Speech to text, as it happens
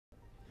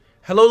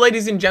Hello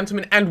ladies and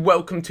gentlemen, and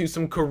welcome to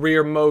some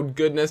career mode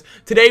goodness.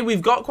 Today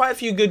we've got quite a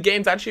few good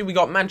games. Actually, we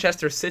got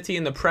Manchester City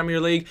in the Premier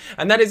League,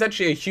 and that is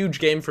actually a huge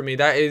game for me.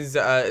 That is,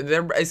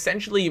 they're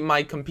essentially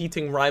my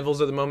competing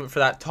rivals at the moment for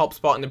that top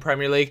spot in the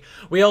Premier League.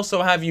 We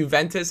also have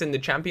Juventus in the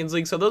Champions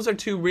League, so those are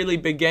two really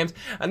big games.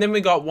 And then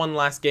we got one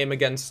last game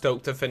against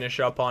Stoke to finish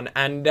up on.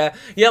 And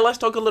yeah, let's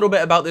talk a little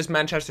bit about this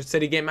Manchester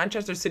City game.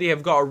 Manchester City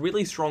have got a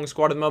really strong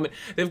squad at the moment.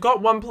 They've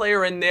got one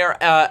player in there,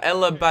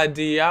 Ella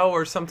Badiao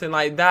or something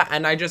like that,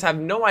 and I just have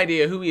no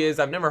idea who he is.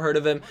 I've never heard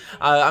of him.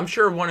 I'm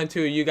sure one or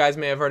two of you guys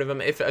may have heard of him,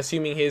 if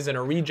assuming he's a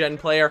regen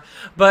player.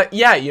 But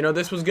yeah, you know,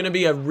 this was going to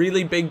be a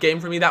really big game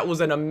for me. That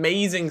was an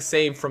amazing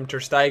save from Ter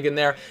Stegen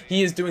there.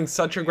 He is doing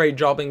such a great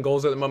job in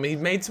goals at the moment.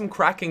 He's made some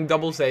cracking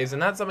double saves,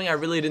 and that's something I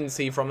really didn't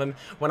see from him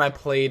when I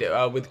played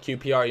with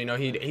QPR. You know,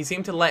 he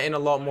seemed to let in a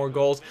lot more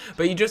goals,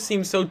 but he just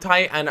seems so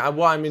tight, and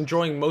what I'm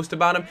enjoying most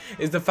about him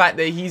is the fact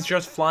that he's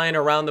just flying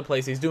around the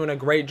place. He's doing a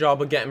great job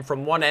of getting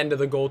from one end of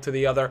the goal to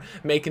the other,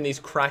 making these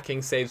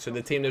cracking saves for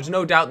the team. There's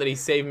no doubt that he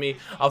saved me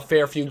a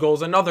fair few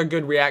goals. Another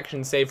good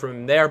reaction save from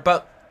him there,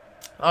 but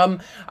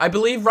I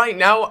believe right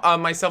now,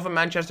 myself and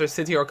Manchester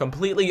City are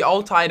completely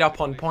all tied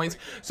up on points.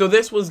 So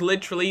this was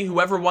literally,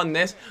 whoever won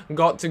this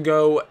got to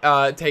go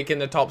take in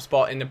the top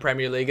spot in the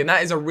Premier League. And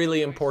that is a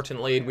really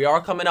important lead. We are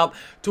coming up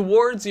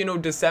towards, you know,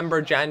 December,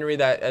 January,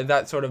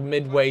 that sort of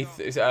midway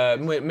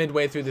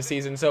through the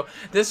season. So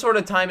this sort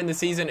of time in the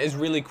season is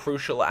really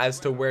crucial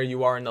as to where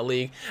you are in the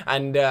league.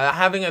 And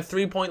having a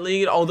 3-point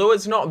lead, although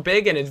it's not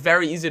big and it's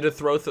very easy to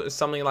throw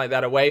something like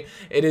that away,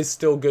 it is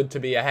still good to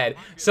be ahead.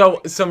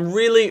 So some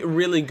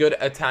really good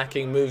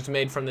attacking moves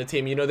made from the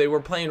team. You know, they were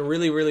playing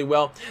really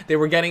well. They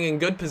were getting in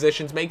good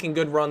positions, making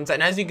good runs,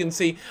 and as you can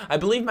see, I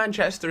believe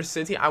Manchester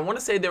City, I want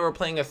to say they were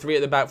playing a 3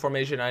 at the back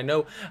formation. I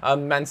know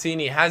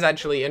Mancini has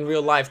actually in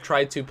real life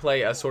tried to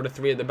play a sort of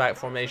 3 at the back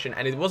formation,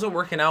 and it wasn't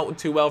working out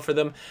too well for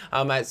them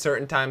at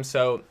certain times.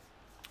 So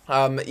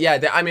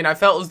yeah, I mean, I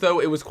felt as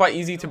though it was quite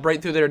easy to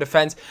break through their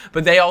defense,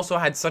 but they also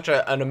had such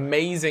an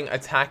amazing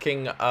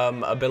attacking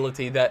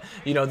ability that,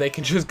 you know, they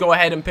could just go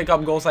ahead and pick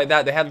up goals like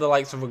that. They had the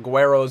likes of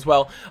Aguero as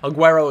well.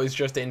 Aguero is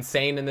just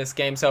insane in this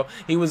game, so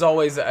he was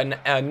always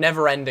a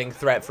never-ending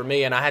threat for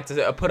me, and I had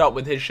to put up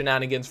with his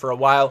shenanigans for a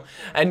while.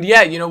 And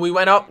yeah, you know, we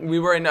went up. We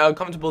were in a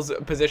comfortable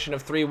position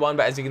of 3-1,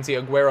 but as you can see,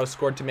 Aguero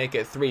scored to make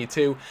it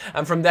 3-2.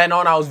 And from then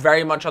on, I was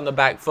very much on the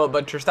back foot,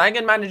 but Ter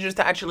Stegen manages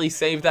to actually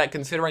save that,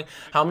 considering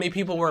how many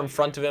people were in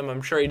front of him.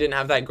 I'm sure he didn't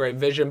have that great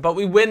vision, but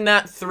we win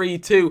that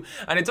 3-2,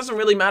 and it doesn't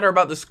really matter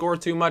about the score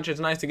too much. It's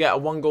nice to get a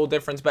 1-goal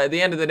difference, but at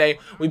the end of the day,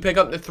 we pick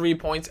up the 3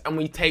 points and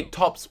we take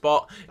top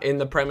spot in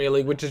the Premier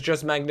League, which is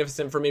just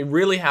magnificent for me.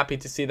 Really happy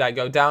to see that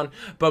go down.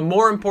 But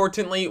more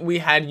importantly, we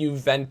had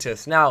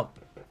Juventus. Now,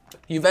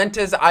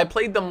 Juventus, I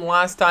played them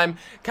last time.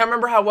 Can't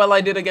remember how well I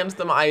did against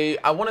them. I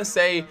want to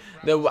say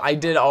that I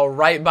did all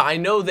right, but I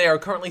know they are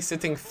currently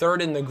sitting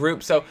 3rd in the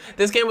group. So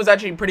this game was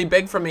actually pretty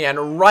big for me.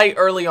 And right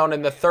early on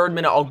in the 3rd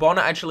minute, Ogbonna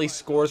actually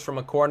scores from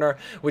a corner,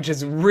 which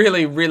is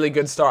really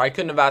good start. I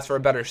couldn't have asked for a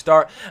better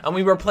start. And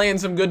we were playing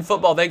some good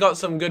football. They got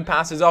some good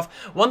passes off.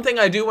 One thing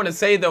I do want to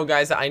say, though,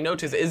 guys, that I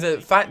noticed is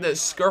the fact that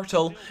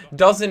Skrtel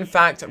does, in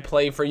fact,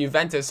 play for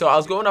Juventus. So I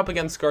was going up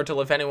against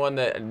Skrtel, if anyone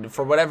that,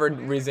 for whatever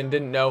reason,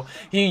 didn't know.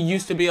 He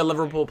used to be a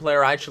Liverpool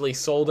player. I actually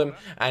sold him,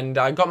 and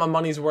I got my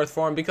money's worth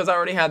for him because I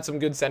already had some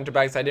good centre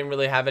backs. I didn't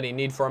really have any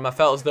need for him. I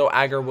felt as though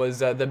Agger was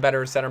the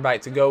better centre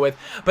back to go with.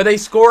 But they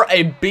score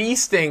a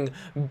beasting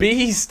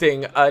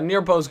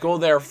near post goal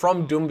there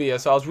from Doumbia,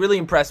 so I was really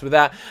impressed with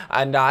that.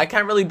 And I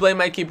can't really blame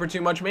my keeper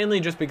too much,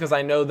 mainly just because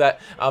I know that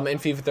in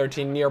FIFA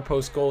 13 near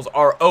post goals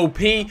are OP.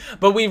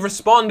 But we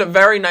respond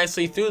very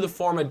nicely through the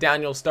form of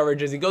Daniel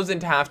Sturridge as he goes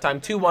into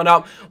halftime, 2-1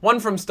 up, 1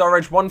 from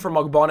Sturridge, 1 from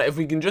Ogbonna. If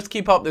we can just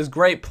keep up this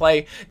great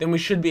play, then we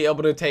should be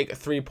able to take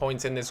 3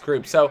 points in this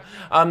group. So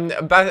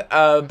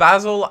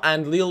Basel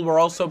and Lille were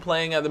also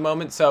playing at the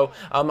moment, so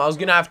I was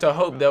gonna have to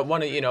hope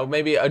that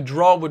maybe a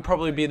draw would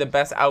probably be the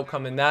best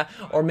outcome in that,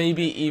 or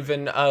maybe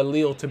even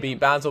Lille to beat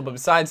Basel. But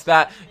besides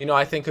that, you know,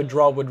 I think a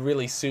draw would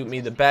really suit me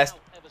the best.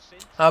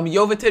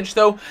 Jovetic,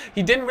 though,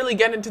 he didn't really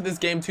get into this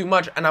game too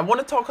much, and I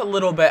want to talk a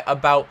little bit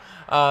about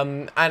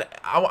and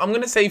I'm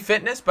going to say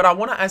fitness, but I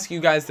want to ask you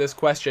guys this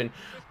question.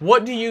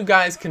 What do you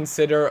guys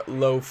consider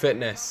low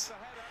fitness?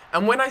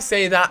 And when I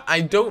say that,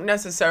 I don't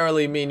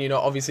necessarily mean, you know,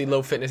 obviously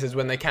low fitness is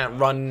when they can't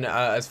run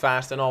as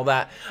fast and all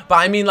that. But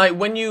I mean, like,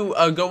 when you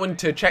go in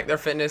to check their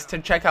fitness, to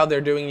check how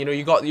they're doing, you know,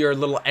 you got your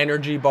little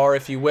energy bar,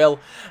 if you will.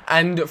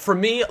 And for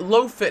me,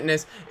 low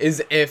fitness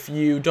is if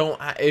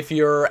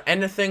you're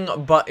anything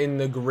but in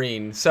the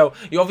green. So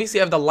you obviously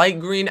have the light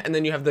green, and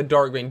then you have the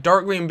dark green.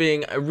 Dark green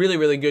being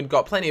really good,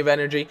 got plenty of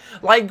energy.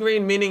 Light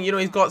green meaning, you know,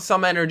 he's got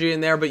some energy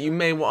in there, but you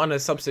may want to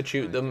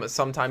substitute them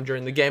sometime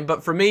during the game.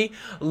 But for me,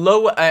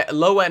 low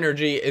energy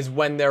energy is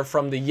when they're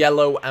from the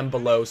yellow and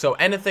below. So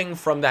anything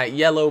from that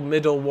yellow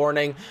middle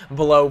warning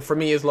below for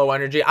me is low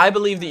energy. I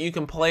believe that you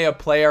can play a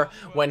player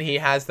when he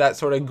has that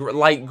sort of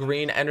light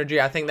green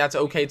energy. I think that's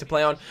okay to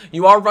play on.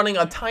 You are running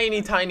a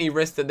tiny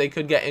risk that they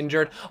could get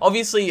injured.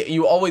 Obviously,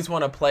 you always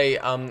want to play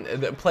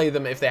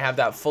them if they have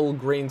that full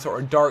green,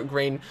 sort of dark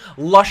green,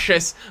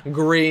 luscious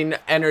green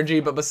energy.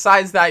 But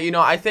besides that, you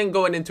know, I think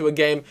going into a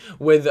game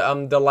with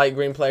the light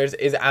green players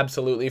is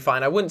absolutely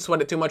fine. I wouldn't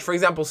sweat it too much. For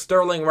example,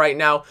 Sterling right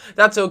now,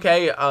 that's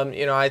okay.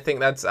 You know, I think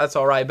that's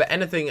all right. But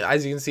anything,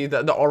 as you can see,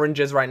 the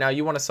oranges right now,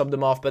 you want to sub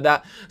them off. But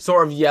that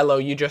sort of yellow,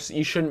 you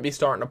shouldn't be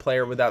starting a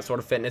player with that sort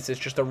of fitness. It's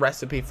just a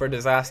recipe for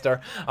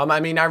disaster. I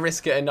mean, I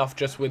risk it enough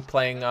just with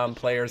playing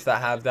players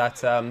that have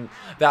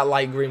that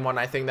light green one.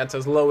 I think that's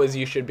as low as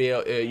you should be.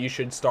 You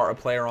should start a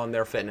player on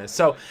their fitness.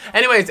 So,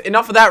 anyways,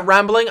 enough of that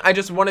rambling. I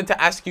just wanted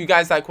to ask you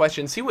guys that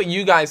question. See what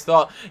you guys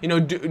thought. You know,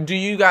 do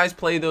you guys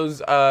play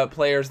those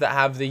players that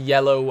have the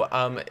yellow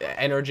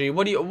energy?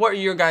 What are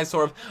your guys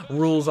sort of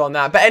rules on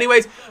that? But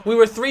anyways, we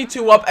were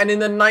 3-2 up, and in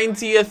the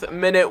 90th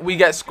minute we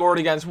get scored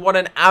against. What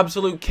an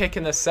absolute kick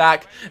in the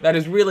sack. That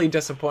is really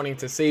disappointing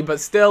to see, but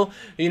still,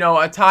 you know,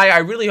 a tie. I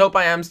really hope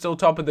I am still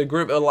top of the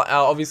group.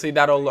 Obviously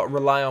that'll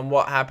rely on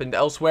what happened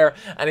elsewhere,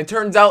 and it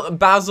turns out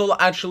Basel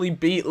actually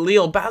beat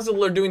Lille.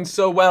 Basel are doing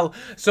so well,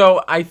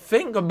 so I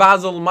think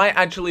Basel might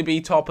actually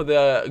be top of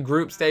the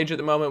group stage at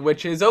the moment,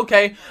 which is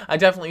okay. I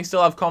definitely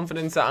still have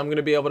confidence that I'm going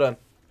to be able to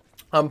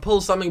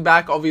pull something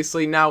back.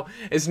 Obviously, now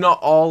it's not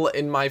all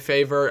in my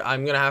favor.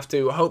 I'm going to have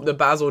to hope that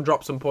Basel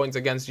drops some points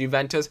against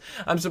Juventus.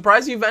 I'm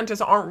surprised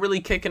Juventus aren't really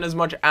kicking as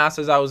much ass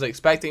as I was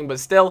expecting, but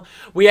still,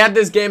 we had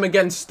this game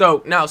against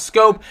Stoke. Now,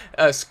 Scope?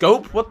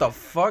 What the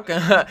fuck?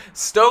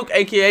 Stoke,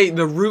 aka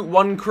the Route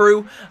 1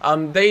 crew,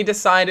 they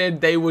decided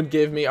they would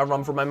give me a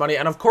run for my money,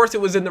 and of course, it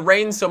was in the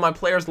rain, so my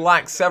players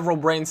lacked several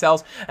brain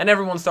cells, and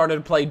everyone started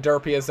to play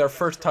derpy as their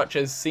first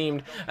touches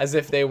seemed as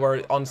if they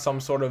were on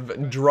some sort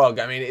of drug.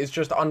 I mean, it's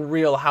just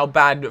unreal how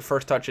bad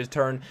first touches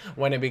turn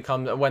when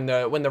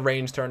the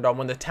rain's turned on,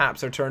 when the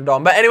taps are turned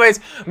on. But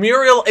anyways,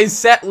 Muriel is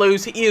set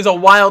loose. He is a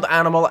wild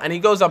animal, and he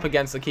goes up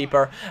against the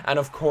keeper, and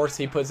of course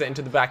he puts it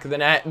into the back of the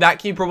net. That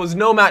keeper was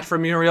no match for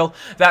Muriel.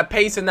 That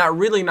pace and that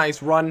really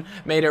nice run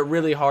made it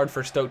really hard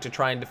for Stoke to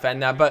try and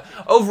defend that. But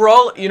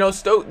overall, you know,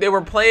 Stoke, they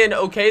were playing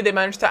okay. They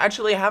managed to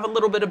actually have a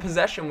little bit of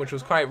possession, which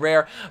was quite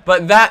rare,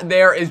 but that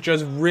there is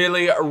just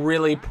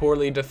really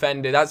poorly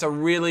defended. That's a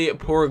really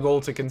poor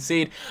goal to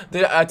concede.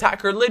 The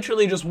attacker literally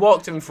just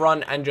walked in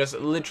front and just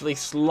literally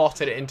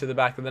slotted it into the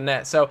back of the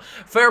net. So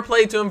fair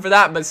play to him for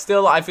that, but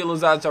still I feel as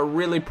though that's a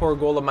really poor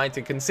goal of mine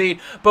to concede.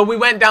 But we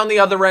went down the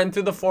other end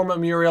through the form of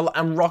Muriel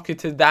and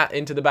rocketed that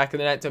into the back of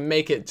the net to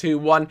make it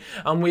 2-1,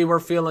 and we were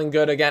feeling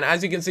good again.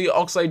 As you can see,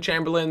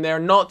 Oxlade-Chamberlain there,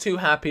 not too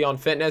happy on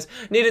fitness,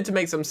 needed to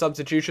make some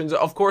substitutions.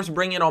 Of course,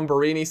 bringing on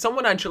Barini.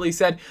 Someone actually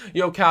said,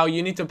 yo Cal,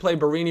 you need to play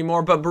Barini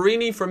more, but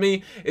Barini for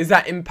me is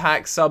that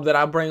impact sub that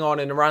I'll bring on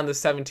in around the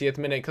 70th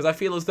minute, because I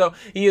feel as though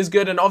he is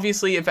good, and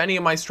obviously if any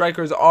of my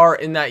strikers are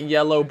in that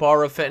yellow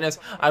bar of fitness,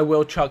 I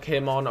will chuck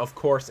him on, of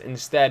course,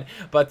 instead.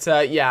 But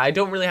yeah, I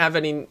don't really have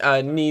any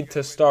need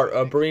to start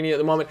Barini at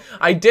the moment.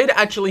 I did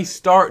actually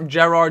start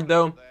Gerrard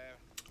though.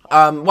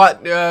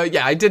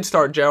 Yeah, I did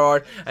start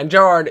Gerrard, and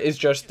Gerrard is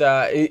just,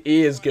 he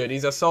is good.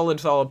 He's a solid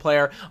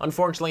player.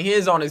 Unfortunately, he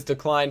is on his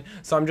decline,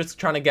 so I'm just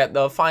trying to get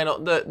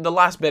the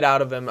last bit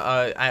out of him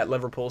at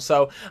Liverpool.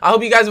 So I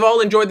hope you guys have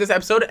all enjoyed this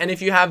episode, and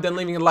if you have, then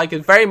leaving a like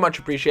is very much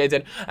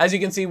appreciated. As you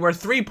can see, we're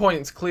 3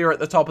 points clear at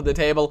the top of the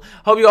table.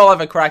 Hope you all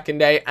have a cracking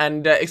day,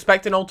 and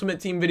expect an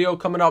Ultimate Team video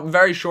coming up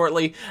very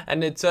shortly,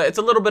 and it's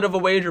a little bit of a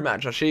wager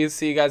match. I'll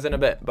see you guys in a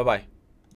bit. Bye-bye.